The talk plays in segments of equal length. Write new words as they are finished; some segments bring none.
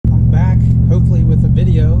hopefully with a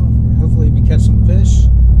video. Hopefully we catch some fish.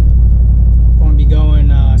 Going to be going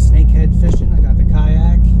snakehead fishing. I got the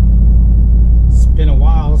kayak. It's been a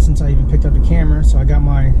while since I even picked up a camera, so I got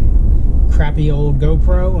my crappy old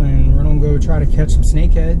GoPro, and we're going to go try to catch some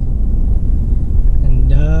snakehead.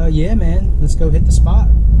 And yeah, man, let's go hit the spot.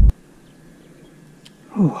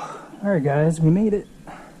 Alright guys, we made it.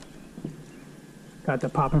 Got the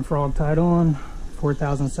popping frog tied on,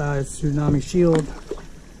 4,000 size tsunami shield,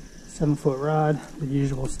 7-foot rod, the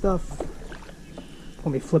usual stuff.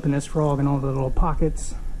 I'll be flipping this frog in all the little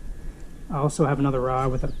pockets. I also have another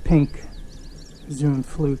rod with a pink zoom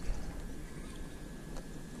fluke.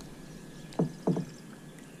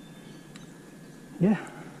 Yeah,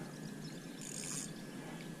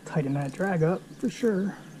 tighten that drag up for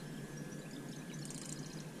sure.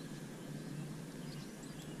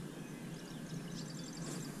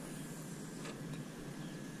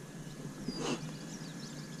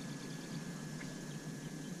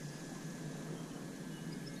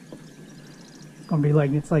 Gonna be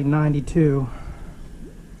like, it's like 92.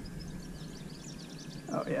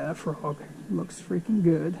 Oh yeah, that frog looks freaking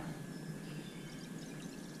good.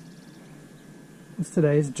 What's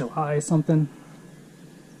today's July something?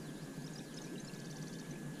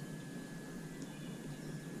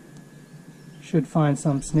 Should find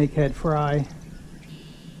some snakehead fry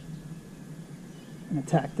and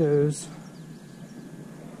attack those.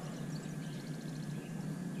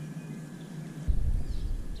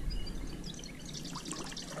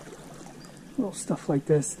 Little stuff like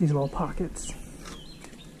this, these little pockets.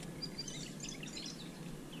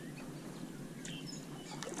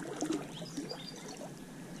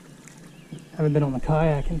 Haven't been on the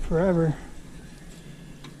kayak in forever.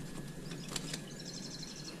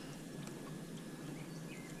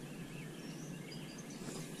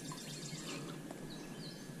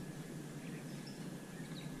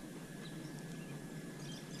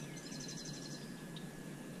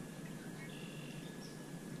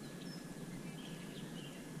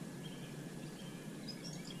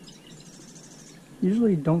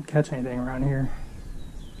 Usually don't catch anything around here.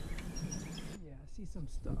 Yeah, I see some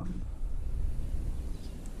stuff.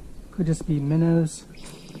 Could just be minnows.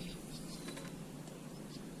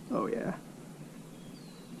 Oh yeah.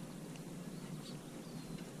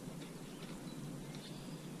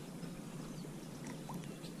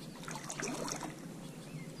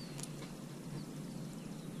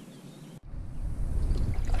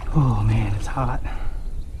 Oh man, it's hot.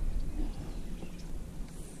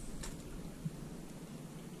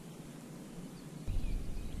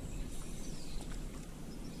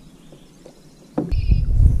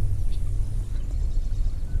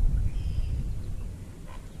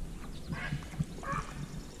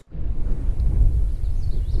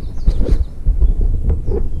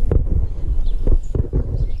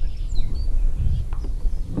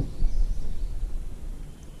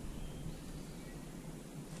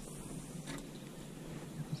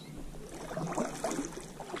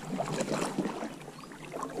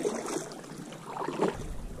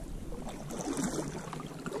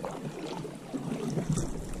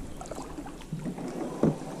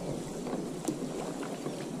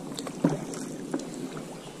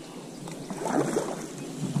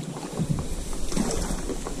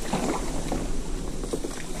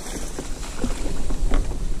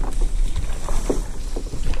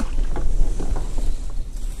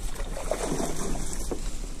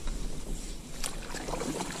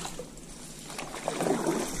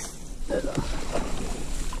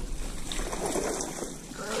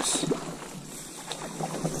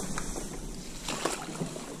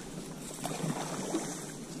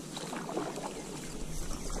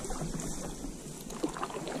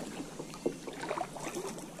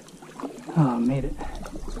 Oh, made it.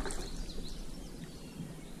 What's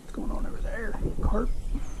going on over there? Carp.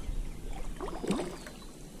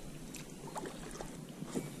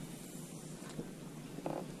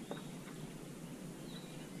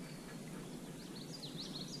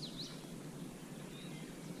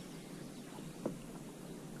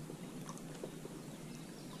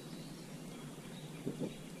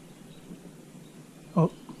 Oh,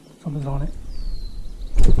 something's on it.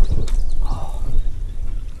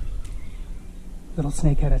 Little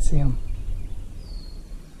snakehead, I see him.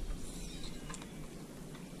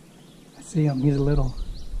 I see him, he's little.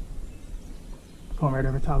 Going right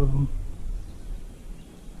over top of him.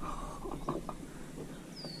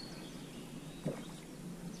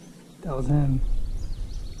 That was him.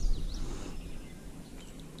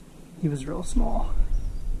 He was real small.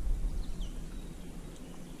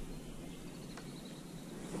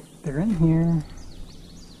 They're in here.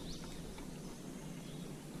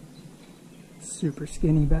 Super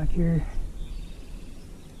skinny back here.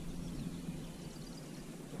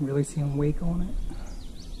 can really see him wake on it.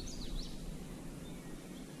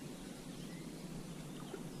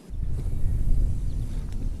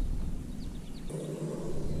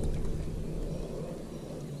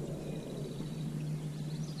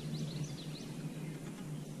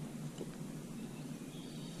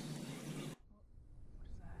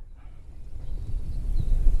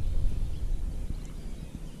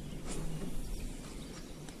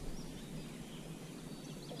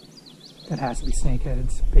 That has to be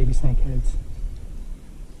snakeheads, baby snakeheads.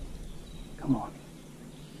 Come on.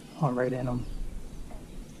 All right in them.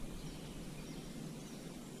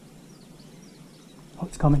 Oh,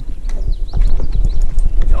 it's coming.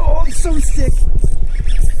 Oh, I'm so sick.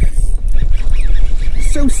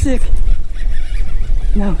 So sick.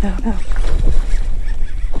 No, no, no.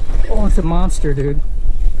 Oh, it's a monster, dude.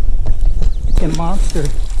 It's a monster.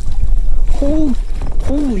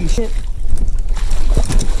 Holy shit.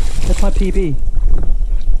 That's my PB.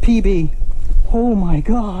 PB. Oh my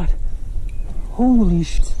god. Holy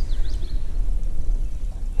shit.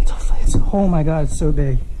 Oh my god, it's so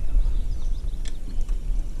big.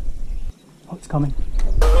 Oh, it's coming.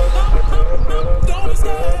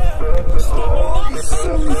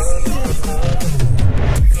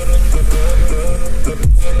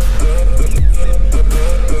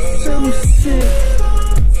 So sick.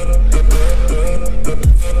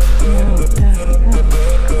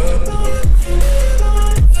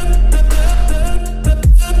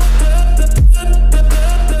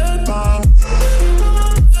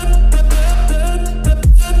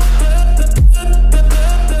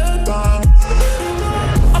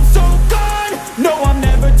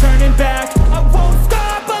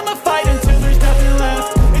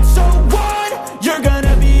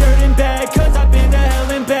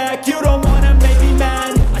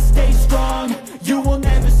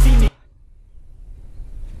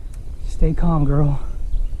 Stay calm, girl.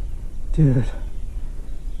 Dude.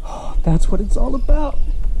 Oh, that's what it's all about.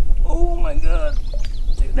 Oh my god.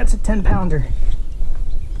 Dude, that's a 10-pounder.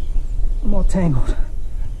 I'm all tangled.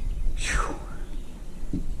 Whew.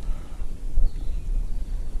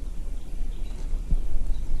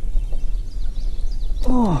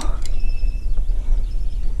 Oh.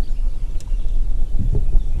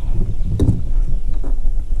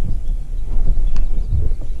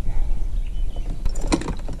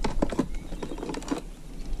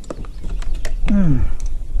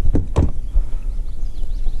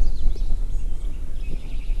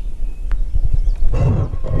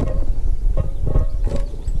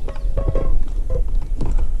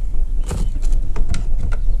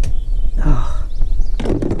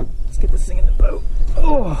 Let's get this thing in the boat.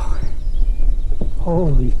 Oh,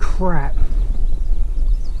 holy crap.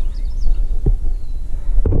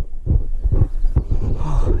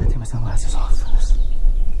 Oh, I take my sunglasses off for this.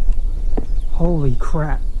 Holy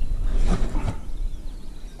crap.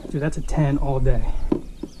 Dude, that's a 10 all day.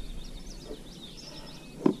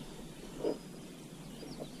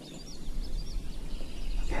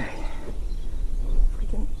 Okay.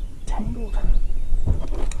 Freaking tangled.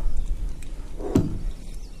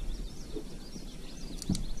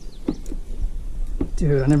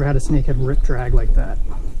 Dude, I never had a snakehead rip drag like that.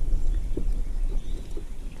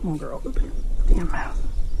 Come on, girl, open your damn mouth.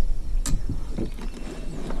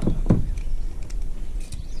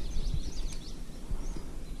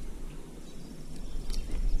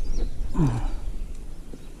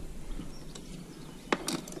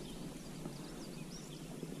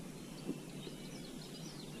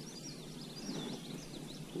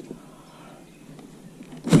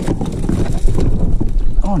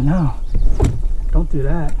 Oh no, don't do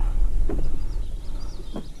that.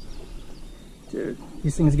 Dude,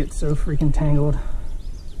 these things get so freaking tangled.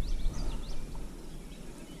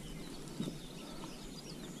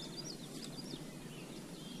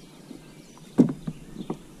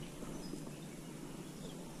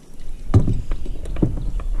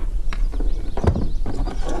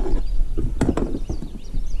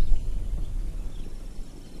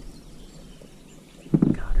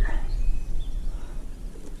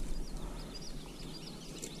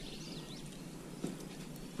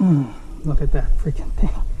 Look at that freaking thing.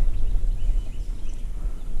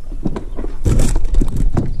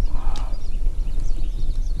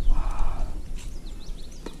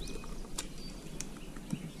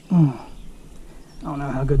 I don't know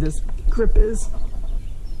how good this grip is.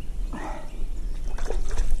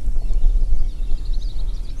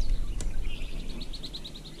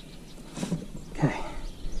 Okay.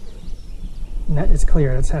 Net is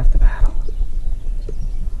clear, that's half the battle.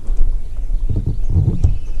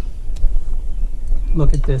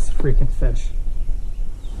 Look at this freaking fish.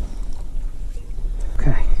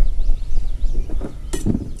 Okay.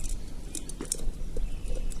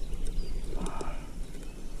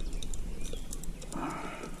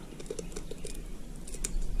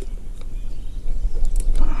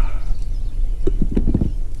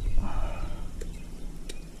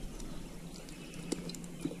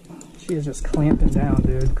 She is just clamping down,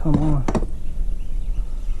 dude. Come on.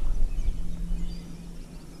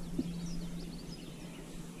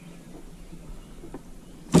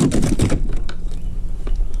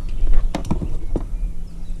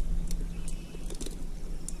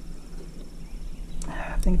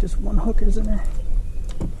 I think just one hook is in there.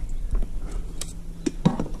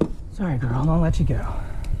 Sorry, girl. I'll let you go.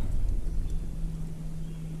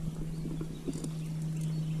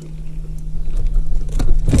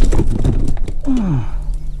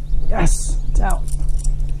 Yes, it's out.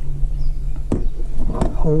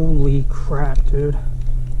 Holy crap, dude.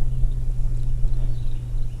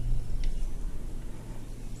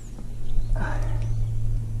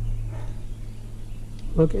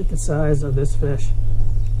 Look at the size of this fish.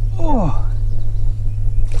 Oh.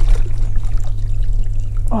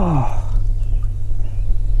 Oh.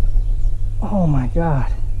 Oh my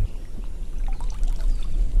God.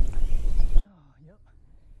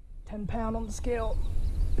 10 pound on the scale.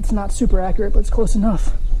 It's not super accurate, but it's close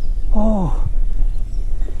enough. Oh.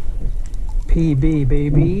 PB,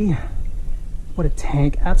 baby. What a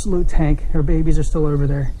tank. Absolute tank. Her babies are still over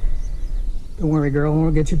there. Don't worry, girl.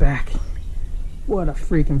 We'll get you back. What a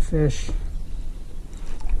freaking fish.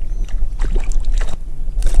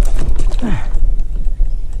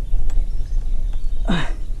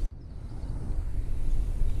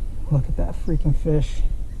 Look at that freaking fish.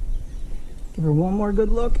 Give her one more good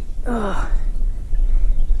look. Ugh.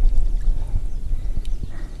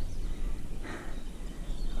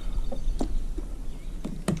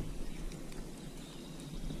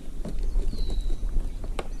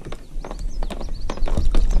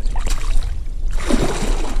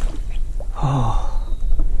 Oh.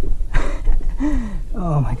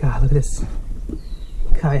 Oh my God, look at this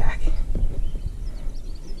kayak.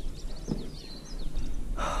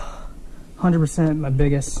 100% my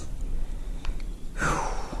biggest.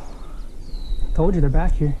 Told you they're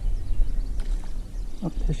back here.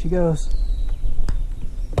 Oh, there she goes.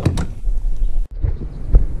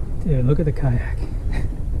 Dude, look at the kayak.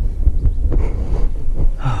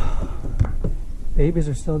 Babies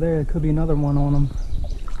are still there. There could be another one on them.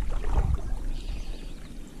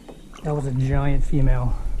 That was a giant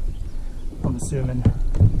female, I'm assuming.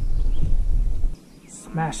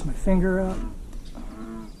 Smashed my finger up.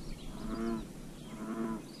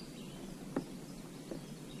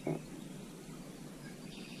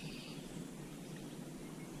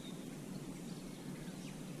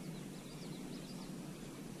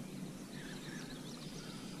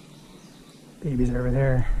 Babies are over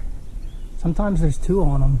there. Sometimes there's two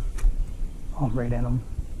on them. Oh, I'm right in them.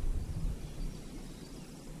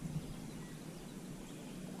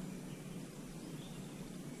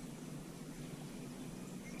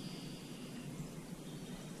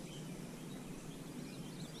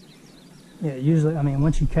 Yeah, usually, I mean,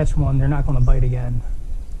 once you catch one, they're not going to bite again.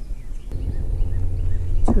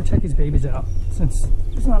 Let's go check these babies out, since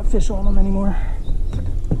there's not a fish on them anymore.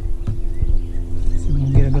 See if we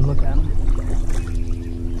can get a good look at them.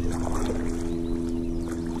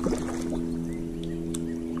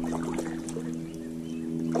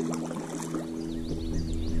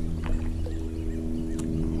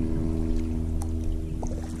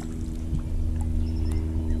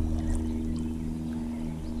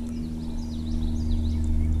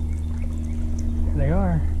 They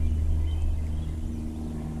are.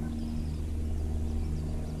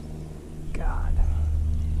 God,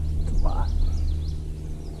 it's a lot.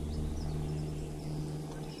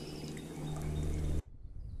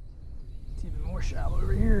 It's even more shallow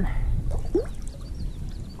over here.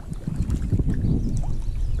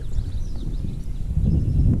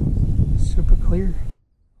 Super clear.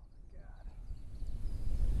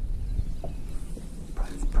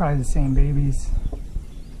 Probably the same babies.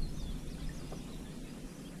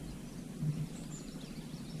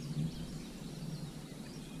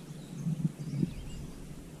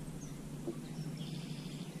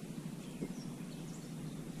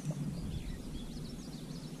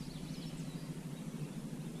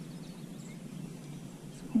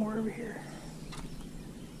 More over here.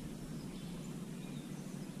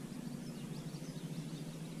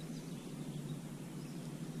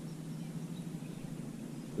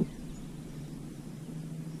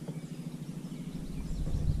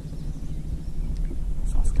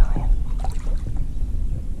 This one's dying.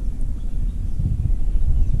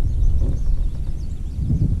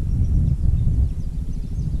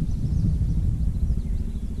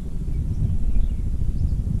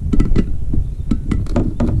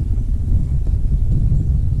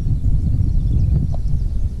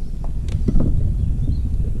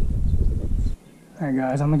 Alright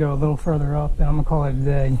guys, I'm going to go a little further up and I'm going to call it a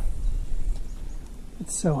day.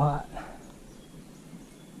 It's so hot.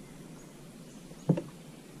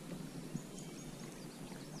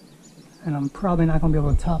 And I'm probably not going to be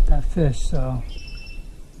able to top that fish, so.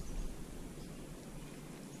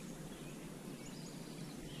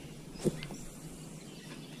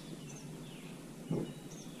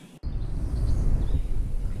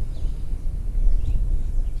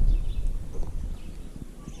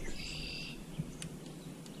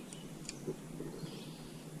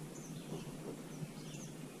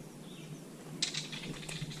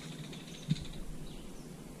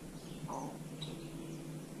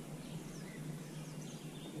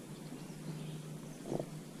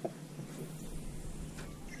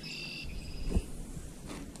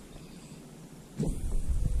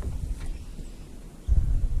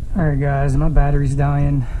 Alright guys, my battery's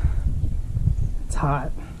dying. It's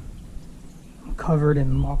hot. I'm covered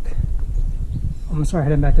in muck. I'm gonna start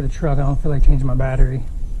heading back to the truck. I don't feel like changing my battery.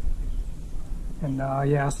 And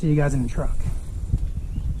yeah, I'll see you guys in the truck.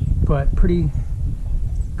 But pretty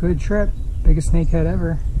good trip. Biggest snakehead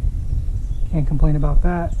ever. Can't complain about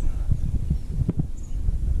that.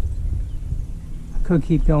 I could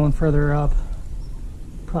keep going further up.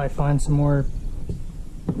 Probably find some more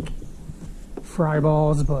fry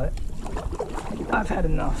balls, but I've had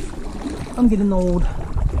enough. I'm getting old.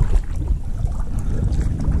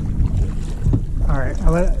 Alright,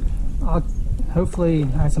 I'll hopefully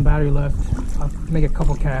I have some battery left. I'll make a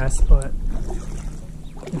couple casts, but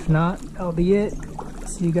if not, that'll be it.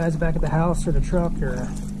 See you guys back at the house or the truck, or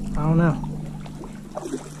I don't know.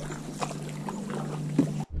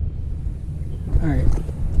 Alright,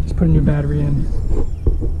 just put a new battery in.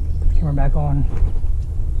 Camera back on.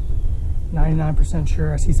 99%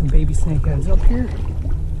 sure I see some baby snakeheads up here.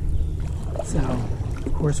 So,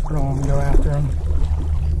 of course, we're all gonna go after them.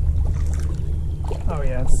 Oh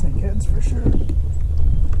yeah, it's snakeheads for sure.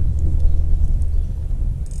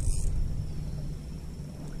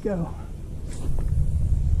 Go.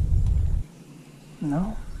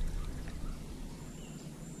 No?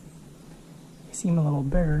 They seem a little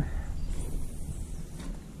bigger.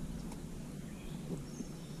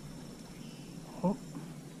 Oh.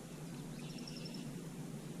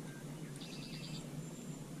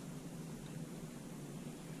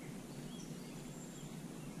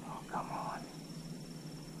 Oh, come on.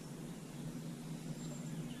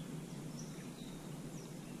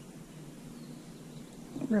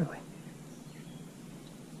 Really?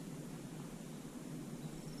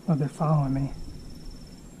 Oh, they're following me.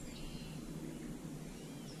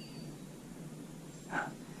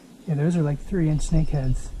 Yeah, those are like 3-inch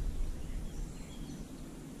snakeheads.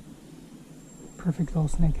 Perfect little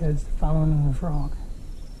snakeheads following the frog.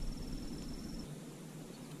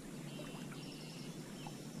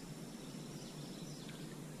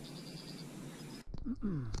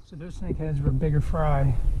 So those snakeheads were bigger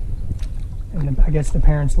fry, and I guess the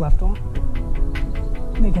parents left them.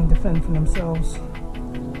 They can defend for themselves.